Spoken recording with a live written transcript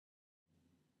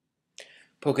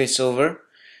Poke Silver,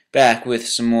 back with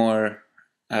some more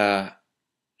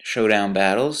Showdown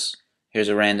battles. Here's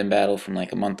a random battle from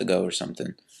like a month ago or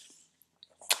something.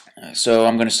 So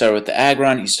I'm going to start with the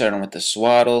Aggron. He's starting with the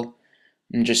Swaddle.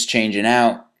 I'm just changing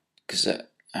out because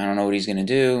I don't know what he's going to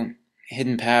do.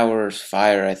 Hidden Power is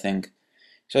Fire, I think.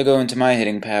 So I go into my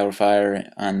Hidden Power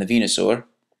Fire on the Venusaur.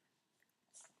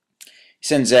 He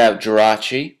sends out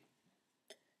Jirachi.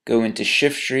 Go into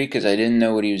Shift Tree because I didn't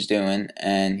know what he was doing,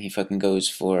 and he fucking goes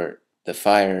for the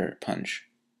Fire Punch.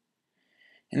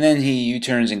 And then he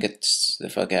U-turns and gets the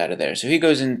fuck out of there. So he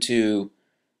goes into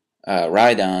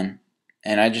Rhydon,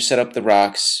 and I just set up the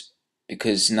rocks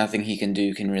because nothing he can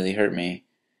do can really hurt me.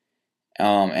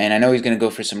 And I know he's going to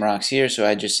go for some rocks here, so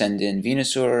I just send in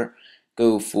Venusaur,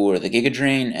 go for the Giga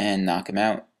Drain, and knock him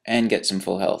out, and get some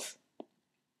full health.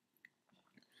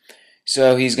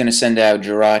 So he's going to send out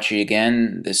Jirachi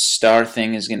again. This star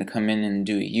thing is going to come in and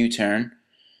do a U-turn.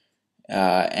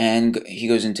 And he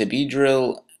goes into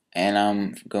Beedrill, and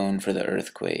I'm going for the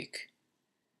Earthquake.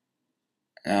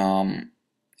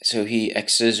 So he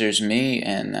X-Scissors me,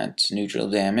 and that's neutral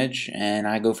damage. And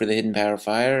I go for the Hidden Power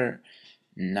Fire,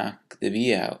 knock the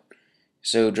bee out.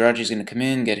 So Jirachi's going to come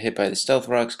in, get hit by the Stealth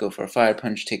Rocks, go for a Fire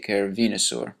Punch, take care of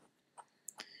Venusaur.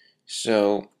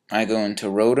 So I go into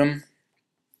Rotom.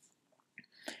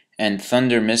 And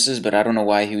Thunder misses, but I don't know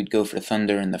why he would go for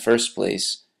Thunder in the first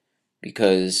place,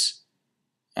 because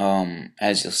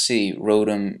as you'll see,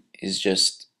 Rotom is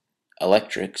just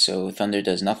electric, so Thunder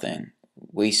does nothing.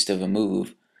 Waste of a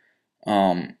move.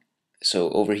 So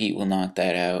Overheat will knock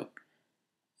that out.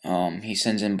 He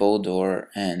sends in Boldore,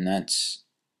 and that's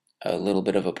a little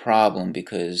bit of a problem,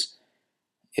 because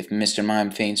if Mr.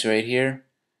 Mime faints right here,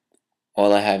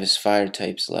 all I have is Fire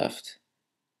types left.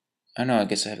 Oh no, I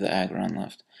guess I have the Aggron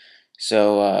left.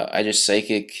 So I just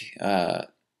Psychic the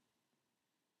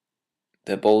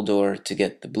Boldore to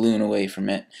get the balloon away from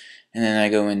it, and then I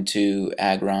go into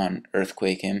Aggron,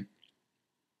 Earthquake him.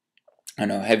 Oh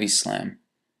no, Heavy Slam.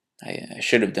 I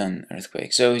should have done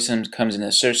Earthquake. So he comes into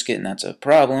Surskit, and that's a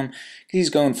problem. He's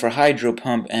going for Hydro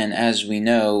Pump, and as we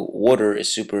know, water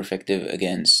is super effective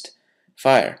against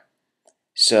fire.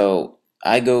 So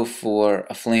I go for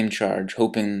a Flame Charge,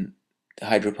 hoping the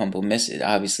Hydro Pump will miss. It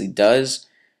obviously does.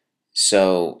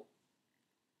 So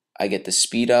I get the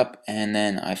speed up, and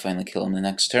then I finally kill him the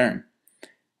next turn.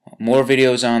 More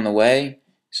videos on the way,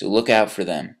 so look out for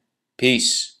them.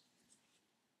 Peace.